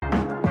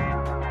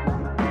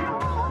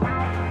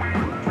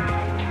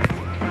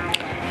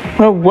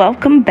Well,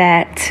 welcome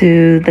back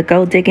to the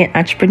Gold Digging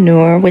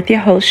Entrepreneur with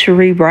your host,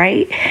 Cherie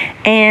Wright.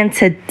 And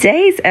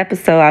today's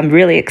episode I'm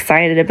really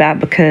excited about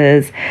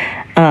because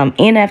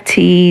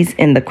NFTs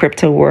in the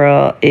crypto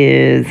world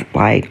is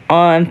like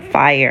on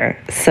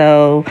fire.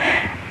 So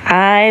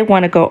I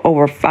want to go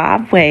over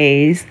 5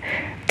 ways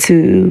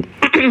to,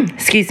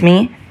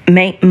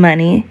 make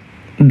money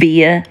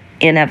via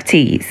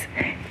NFTs.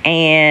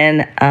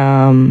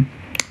 And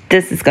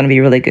this is going to be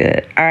really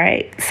good. All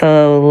right,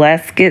 so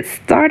let's get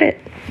started.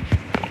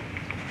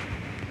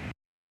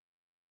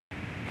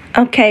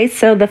 Okay,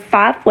 so the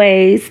 5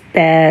 ways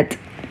that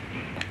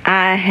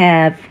I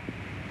have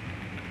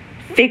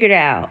figured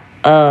out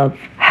of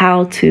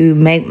how to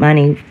make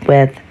money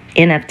with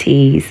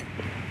NFTs.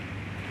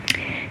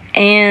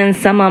 And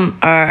some of them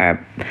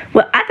are,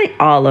 I think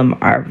all of them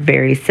are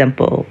very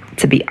simple,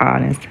 to be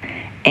honest.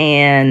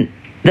 And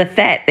the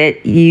fact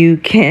that you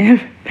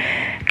can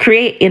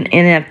create an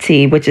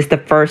NFT, which is the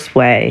first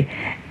way,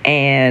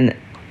 and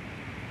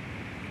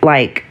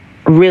like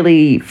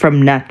really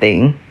from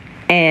nothing,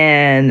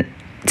 and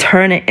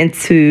turn it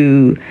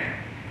into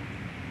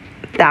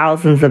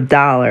thousands of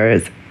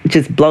dollars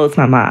just blows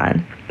my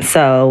mind.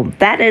 So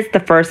that is the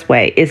first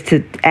way, is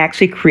to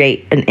actually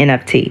create an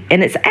NFT.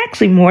 And it's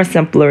actually more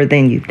simpler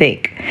than you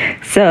think.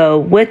 So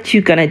what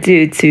you're going to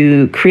do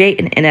to create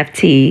an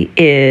NFT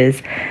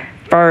is,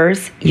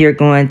 first, you're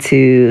going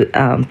to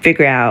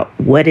figure out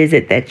what is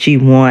it that you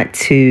want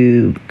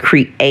to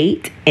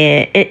create.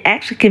 And it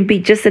actually can be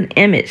just an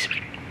image.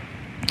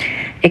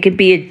 It could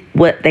be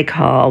what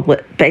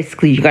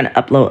basically you're going to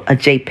upload a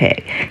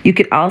JPEG. You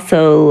could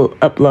also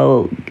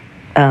upload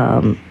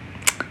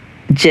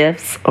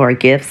GIFs or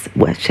GIFs,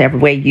 whichever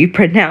way you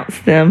pronounce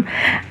them.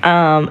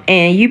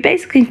 And you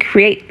basically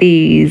create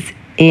these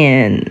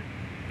in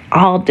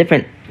all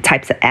different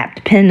types of apps,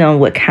 depending on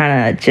what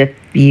kind of GIF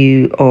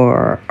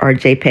or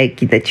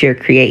JPEG that you're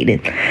creating.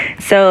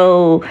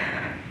 So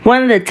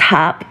one of the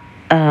top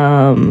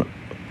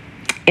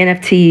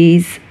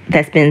NFTs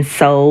that's been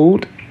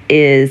sold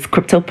is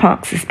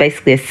CryptoPunks. It's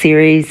basically a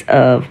series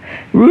of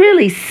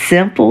really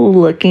simple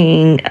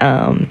looking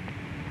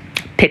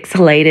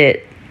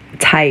pixelated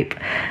type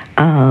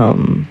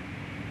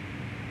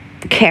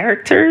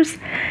characters,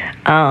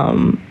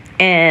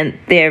 and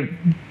they're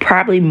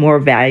probably more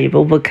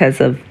valuable because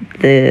of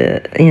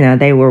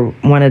they were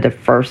one of the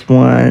first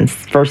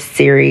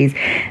series.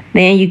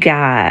 Then you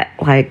got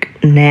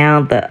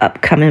now the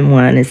upcoming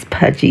one is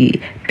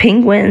Pudgy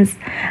Penguins,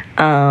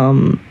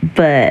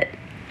 but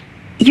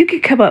you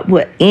could come up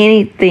with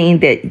anything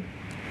that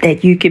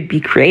you could be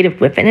creative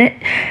with in it,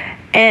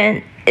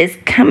 and it's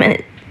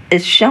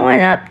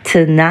showing up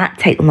to not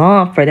take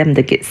long for them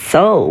to get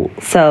sold.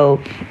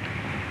 So,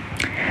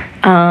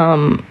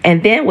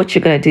 and then what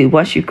you're going to do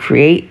once you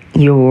create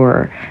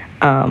your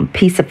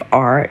piece of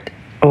art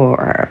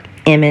or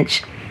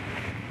image,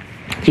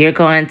 you're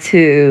going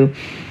to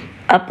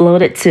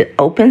upload it to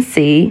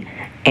OpenSea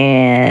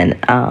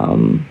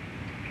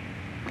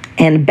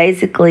and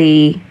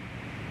basically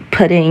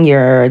put in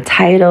your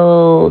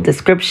title,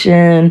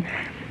 description,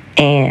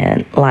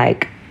 and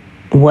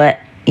what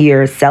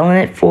you're selling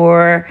it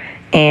for,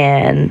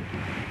 and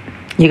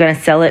you're going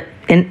to sell it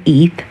in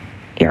ETH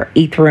or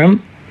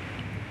Ethereum.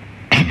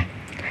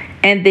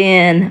 And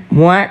then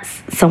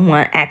once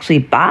someone actually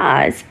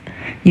buys,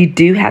 you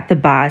do have to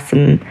buy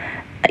some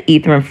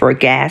Ethereum for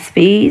gas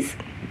fees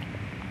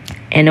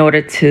in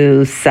order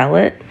to sell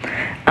it.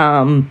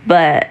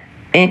 But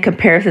in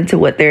comparison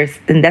to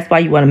and that's why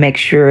you want to make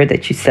sure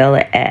that you sell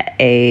it at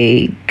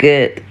a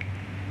good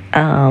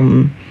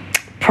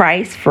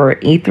price for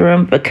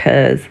Ethereum,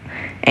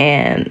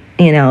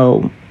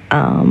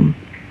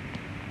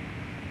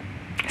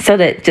 so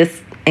that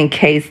just in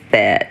case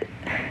that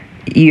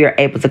you're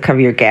able to cover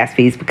your gas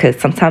fees,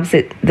 because sometimes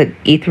the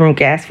Ethereum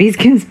gas fees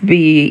can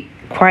be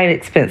quite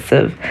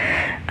expensive,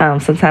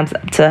 sometimes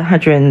up to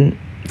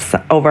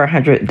over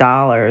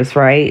 $100,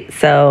 right?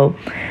 So,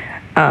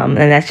 and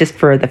that's just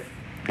for the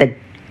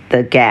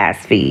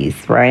gas fees,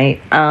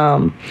 right?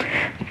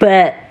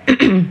 But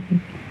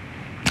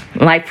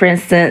for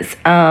instance,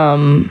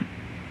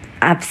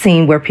 I've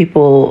seen where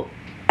people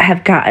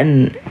have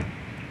gotten,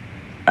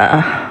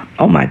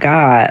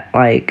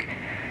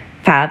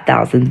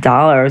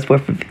 $5,000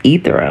 worth of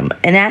Ethereum,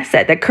 and that's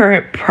at the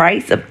current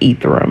price of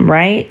Ethereum,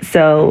 right?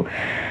 So,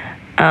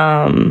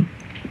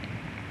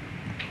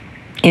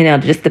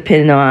 just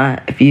depending on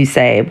if you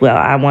say,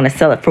 I want to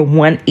sell it for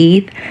 1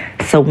 ETH.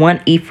 So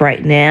 1 ETH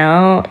right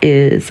now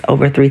is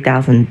over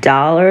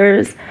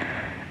 $3,000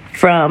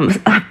 from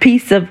a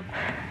piece of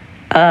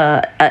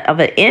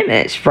an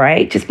image,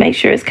 right? Just make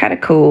sure it's kind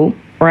of cool,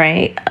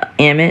 right?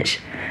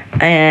 Image.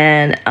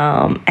 And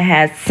it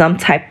has some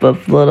type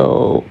of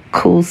little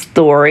cool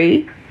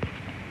story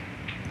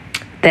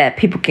that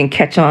people can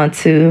catch on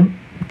to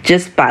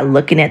just by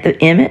looking at the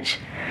image,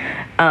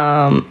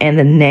 and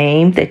the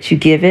name that you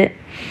give it.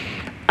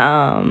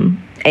 And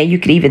you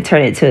could even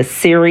turn it into a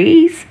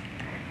series,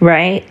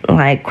 right?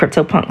 Like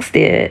CryptoPunks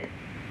did,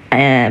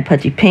 and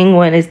Pudgy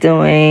Penguin is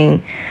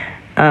doing.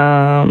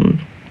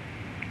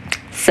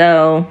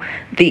 So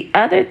the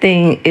other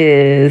thing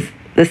is,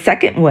 the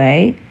second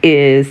way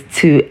is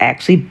to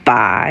actually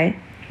buy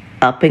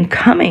up and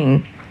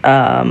coming.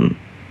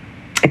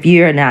 If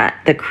you're not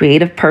the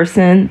creative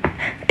person,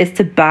 is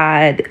to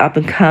buy the up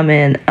and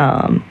coming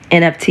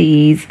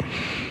NFTs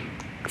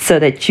so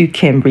that you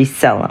can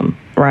resell them,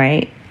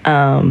 right?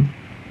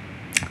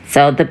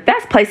 So the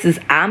best places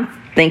I'm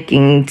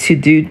thinking to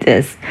do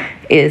this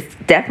is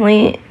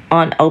definitely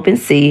on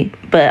OpenSea,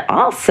 but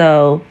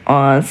also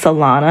on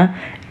Solana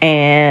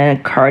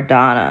and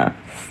Cardano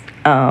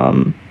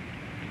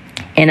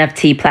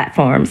NFT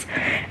platforms.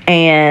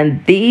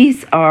 And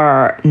these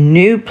are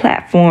new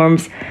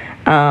platforms.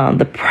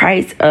 The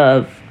price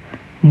of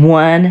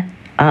one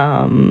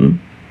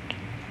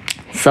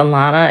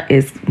Solana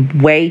is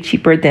way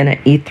cheaper than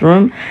an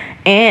Ethereum.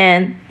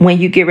 And when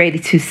you get ready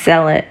to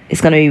sell it, it's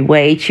going to be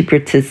way cheaper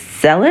to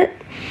sell it.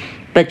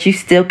 But you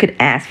still could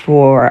ask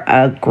for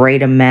a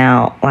great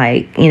amount.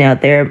 Like,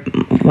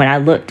 when I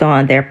looked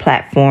on their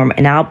platform,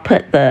 and I'll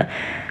put the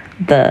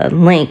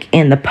link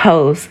in the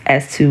post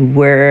as to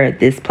where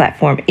this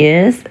platform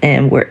is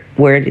and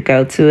where to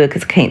go to it,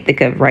 because I can't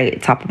think of right at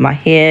the top of my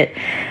head.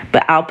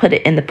 But I'll put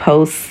it in the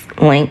post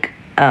link,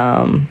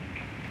 a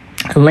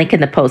link in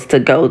the post to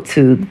go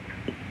to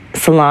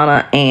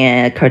Solana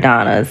and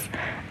Cardano's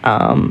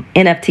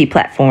NFT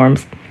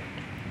platforms.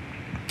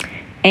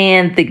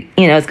 And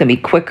it's going to be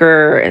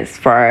quicker it's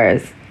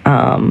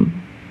going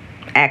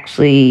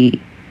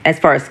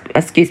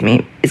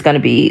to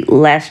be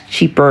less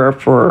cheaper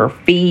for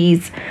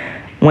fees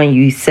when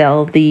you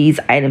sell these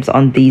items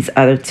on these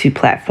other two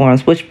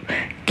platforms, which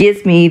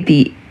gives me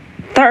the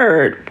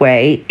third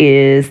way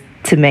is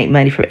to make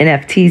money from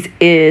NFTs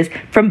is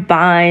from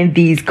buying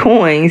these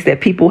coins that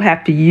people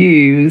have to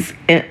use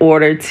in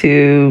order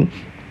to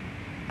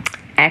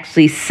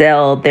actually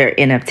sell their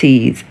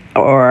NFTs.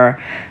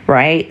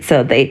 Right?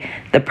 So the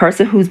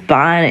person who's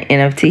buying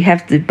an NFT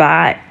has to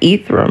buy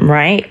Ethereum,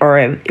 right?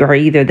 Or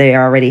either they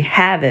already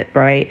have it,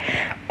 right?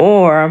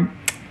 Or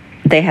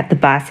they have to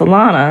buy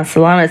Solana.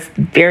 Solana is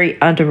very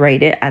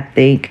underrated, I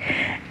think.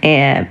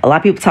 And a lot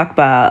of people talk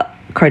about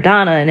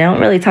Cardano and they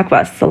don't really talk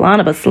about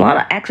Solana, but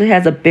Solana actually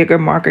has a bigger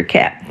market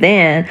cap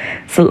than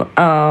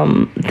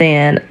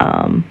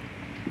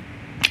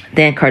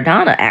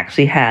Cardano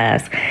actually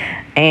has.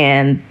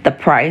 And the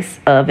price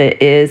of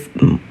it is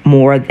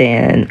more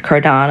than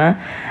Cardano.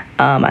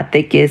 I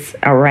think it's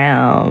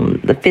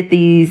around the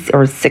 50s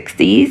or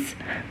 60s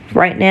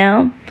right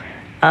now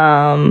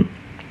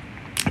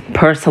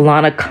per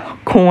Solana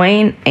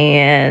coin.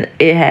 And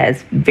it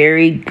has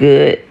very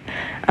good,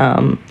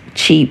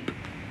 cheap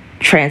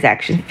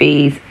transaction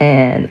fees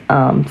and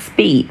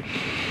speed.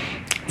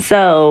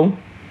 So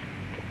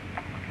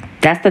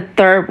that's the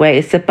third way,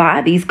 is to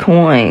buy these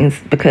coins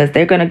because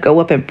they're going to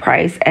go up in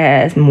price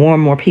as more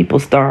and more people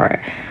start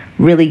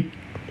really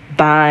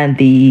buying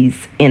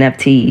these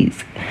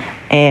NFTs.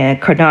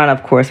 And Cardano,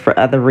 of course, for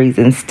other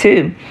reasons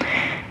too.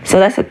 So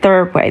that's the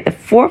third way. The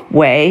fourth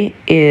way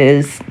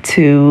is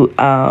to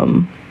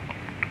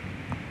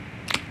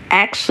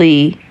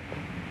actually,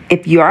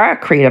 if you are a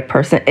creative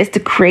person, is to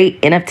create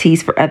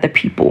NFTs for other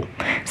people.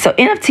 So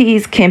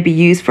NFTs can be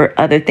used for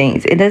other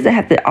things. It doesn't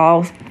have to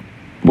always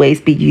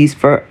be used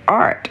for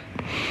art.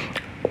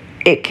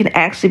 It can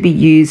actually be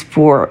used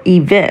for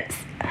events,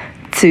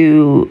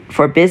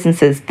 for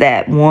businesses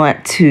that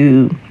want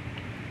to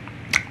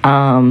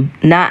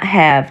not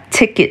have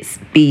tickets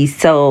be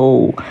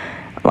so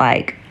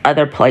like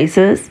other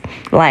places.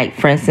 Like,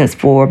 for instance,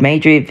 for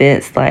major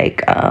events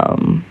like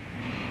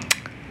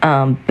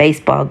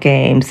baseball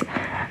games,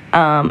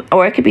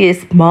 or it could be a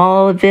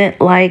small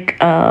event like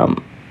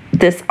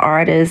this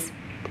artist.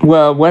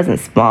 Well, it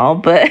wasn't small,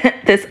 but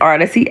this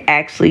artist, he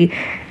actually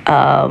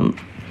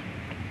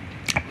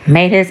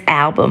made his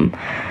album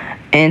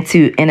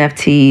into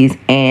NFTs,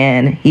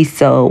 and he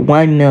sold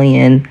 1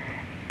 million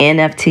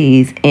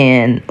NFTs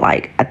in,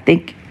 I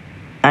think,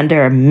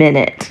 under a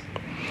minute.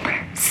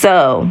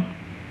 So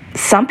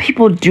some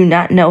people do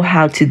not know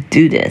how to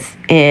do this.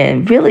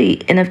 And really,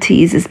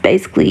 NFTs is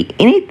basically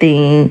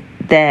anything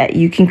that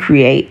you can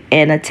create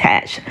and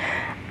attach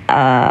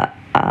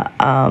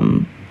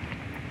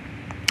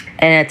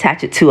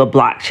it to a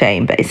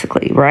blockchain,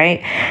 basically,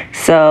 right?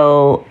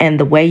 So, and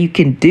the way you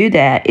can do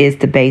that is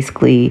to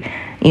basically,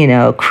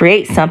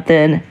 create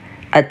something,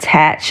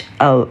 attach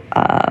a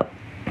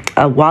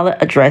wallet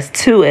address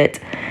to it,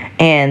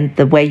 and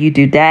the way you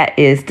do that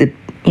is to,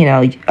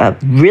 a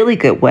really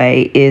good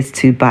way is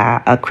to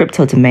buy a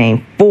crypto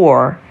domain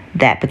for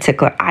that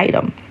particular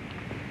item.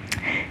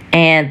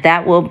 And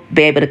that will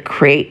be able to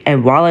create a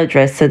wallet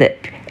address so that,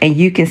 and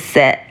you can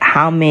set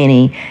how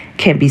many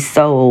can be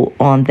sold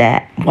on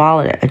that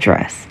wallet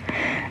address.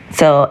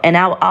 So, and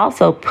I'll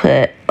also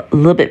put a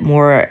little bit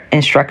more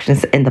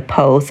instructions in the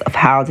post of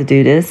how to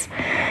do this.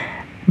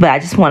 But I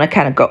just want to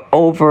kind of go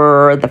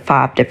over the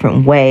 5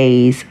 different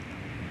ways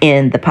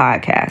in the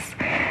podcast.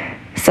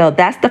 So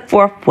that's the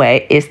fourth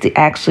way, is to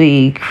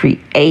actually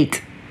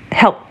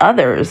help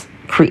others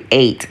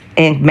create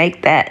and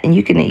make that, and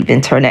you can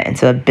even turn that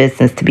into a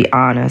business, to be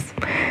honest,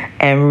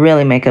 and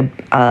really make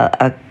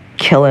a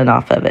killing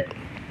off of it.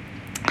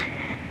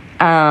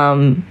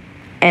 And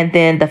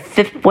then the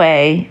fifth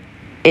way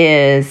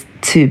is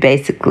to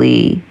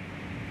basically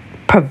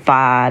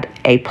provide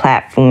a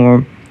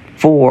platform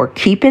for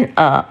keeping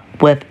up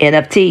with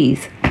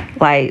NFTs.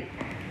 Like,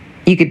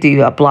 you could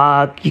do a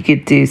blog, you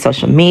could do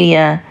social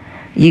media,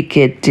 you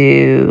could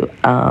do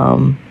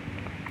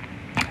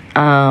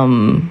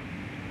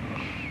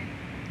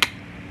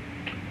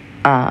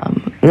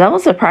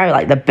those are probably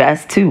like the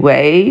best two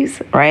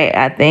ways, right?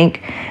 I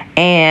think.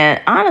 And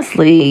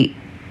honestly,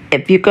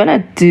 if you're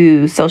gonna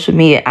do social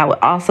media, I would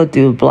also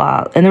do a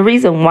blog. And the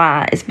reason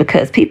why is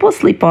because people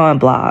sleep on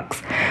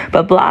blogs,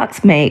 but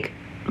blogs make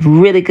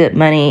really good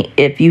money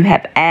if you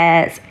have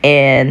ads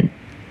and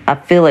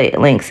affiliate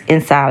links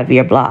inside of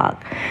your blog.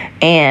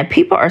 And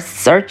people are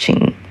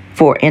searching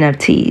for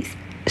NFTs,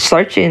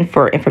 searching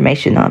for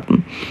information on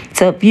them.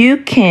 So if you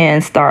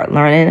can start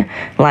learning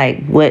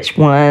like which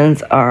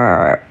ones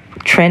are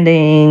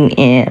trending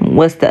and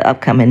what's the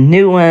upcoming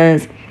new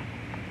ones,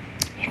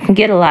 you can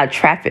get a lot of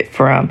traffic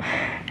from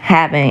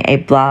having a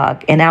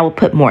blog. And I will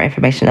put more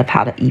information of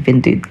how to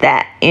even do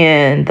that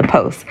in the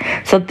post.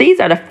 So these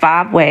are the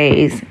 5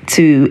 ways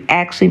to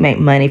actually make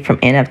money from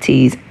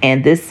NFTs.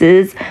 And this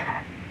is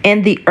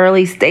in the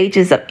early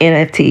stages of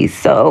NFTs.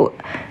 So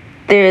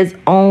there's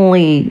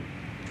only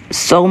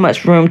so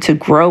much room to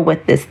grow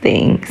with this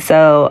thing.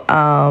 So,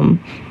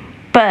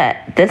 but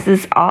this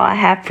is all I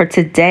have for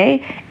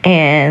today.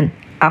 And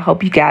I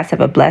hope you guys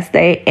have a blessed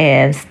day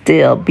and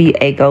still be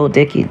a gold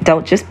digging.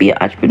 Don't just be an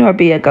entrepreneur,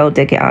 be a gold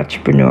digging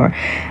entrepreneur.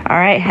 All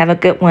right, have a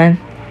good one.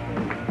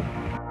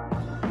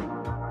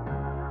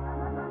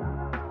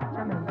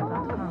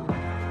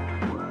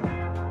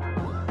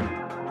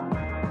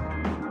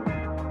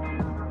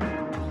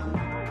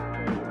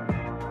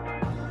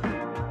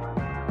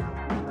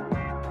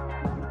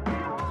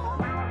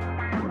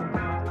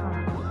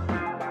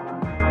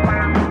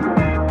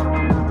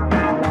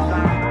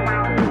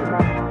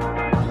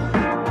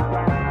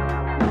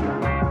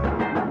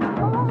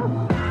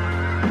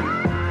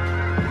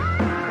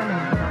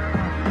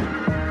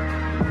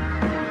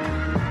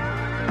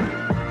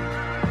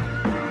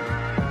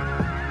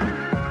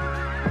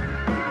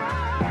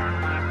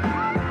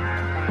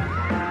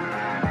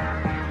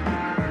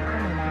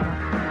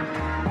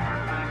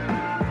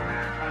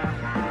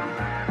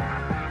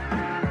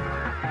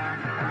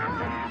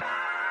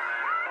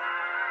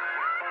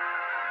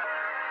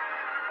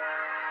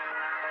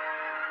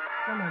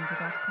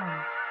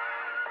 Remember.com.